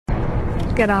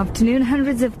Good afternoon.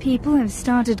 Hundreds of people have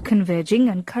started converging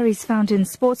on Curries Fountain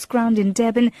sports ground in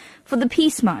Durban for the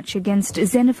peace march against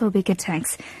xenophobic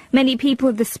attacks. Many people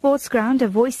at the sports ground are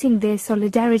voicing their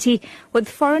solidarity with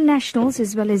foreign nationals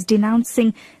as well as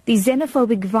denouncing the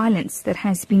xenophobic violence that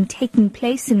has been taking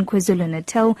place in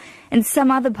KwaZulu-Natal and some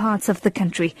other parts of the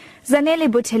country. Zanele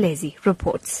Buthelezi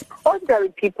reports. Ordinary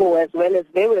people as well as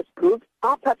various groups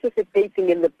are participating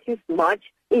in the peace march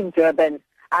in Durban.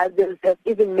 Others have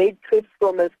even made trips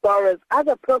from as far as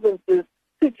other provinces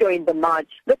to join the march.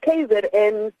 The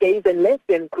KZN Gays and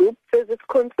Lesbian group says it's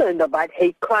concerned about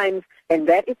hate crimes and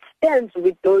that it stands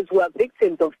with those who are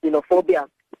victims of xenophobia.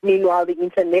 Meanwhile, the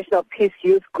International Peace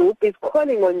Youth Group is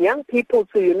calling on young people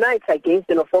to unite against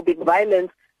xenophobic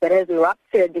violence that has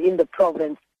erupted in the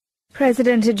province.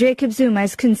 President Jacob Zuma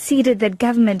has conceded that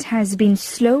government has been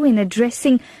slow in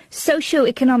addressing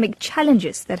socio-economic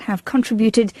challenges that have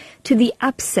contributed to the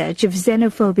upsurge of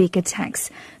xenophobic attacks.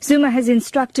 Zuma has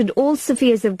instructed all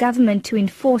spheres of government to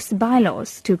enforce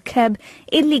bylaws to curb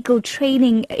illegal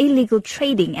trading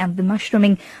and the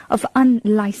mushrooming of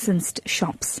unlicensed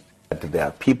shops. There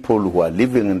are people who are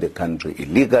living in the country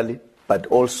illegally, but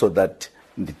also that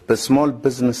the small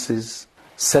businesses,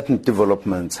 certain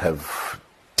developments have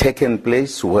taken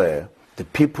place where the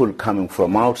people coming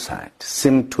from outside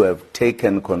seem to have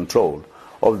taken control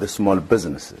of the small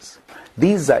businesses.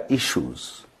 These are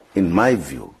issues, in my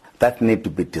view, that need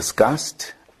to be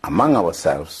discussed among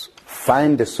ourselves,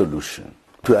 find a solution.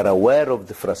 We are aware of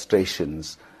the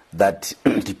frustrations that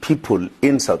the people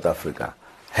in South Africa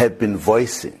have been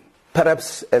voicing.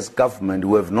 Perhaps as government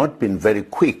we have not been very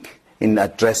quick in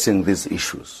addressing these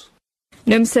issues.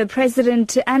 NUMSA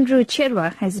President Andrew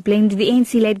Chirwa has blamed the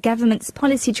ANC-led government's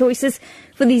policy choices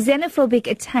for the xenophobic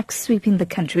attacks sweeping the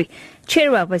country.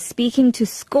 Chirwa was speaking to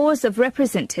scores of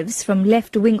representatives from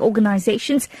left-wing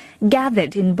organizations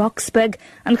gathered in Boksburg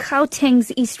on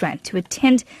Gauteng's East Rand to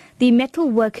attend the Metal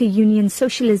Worker Union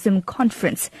Socialism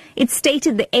Conference. It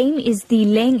stated the aim is the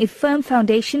laying a firm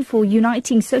foundation for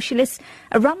uniting socialists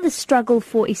around the struggle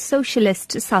for a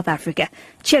socialist South Africa.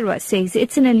 Chirwa says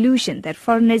it's an illusion that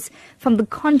foreigners from the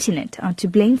continent are to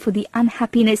blame for the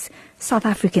unhappiness South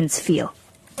Africans feel.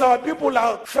 Our people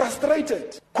are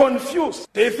frustrated, confused.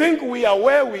 They think we are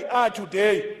where we are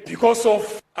today because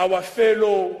of our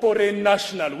fellow foreign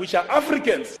nationals, which are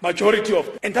Africans, majority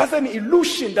of. And that's an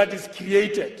illusion that is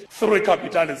created through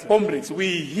capitalism. Comrades,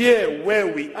 we here where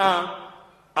we are,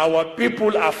 our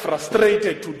people are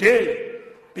frustrated today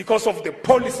because of the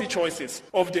policy choices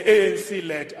of the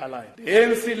ANC-led alliance. The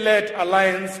ANC-led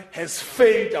alliance has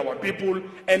failed our people,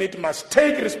 and it must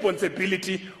take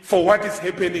responsibility for what is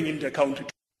happening in the country.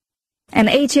 An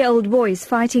 8-year-old boy is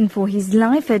fighting for his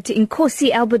life at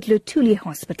Inkosi Albert Luthuli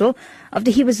Hospital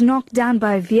after he was knocked down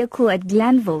by a vehicle at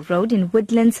Glan-ville Road in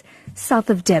Woodlands, south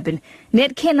of Durban.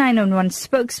 Netcare 911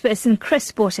 spokesperson Chris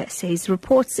Porter says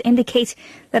reports indicate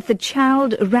that the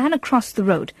child ran across the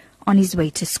road on his way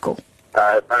to school.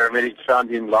 Paramedics found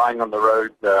him lying on the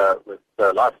road with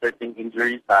life-threatening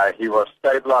injuries. He was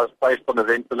stabilized, placed on a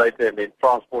ventilator, and then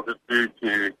transported through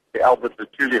to the Albert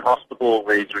Luthuli Hospital,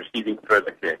 where he's receiving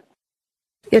further care.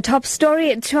 Your top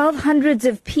story at 12, hundreds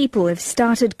of people have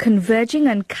started converging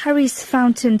on Curries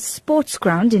Fountain sports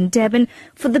ground in Durban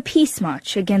for the peace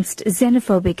march against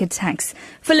xenophobic attacks.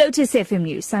 For Lotus FM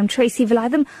News, I'm TRACY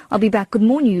VALAYDHAM. I'll be back with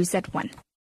more news at 1.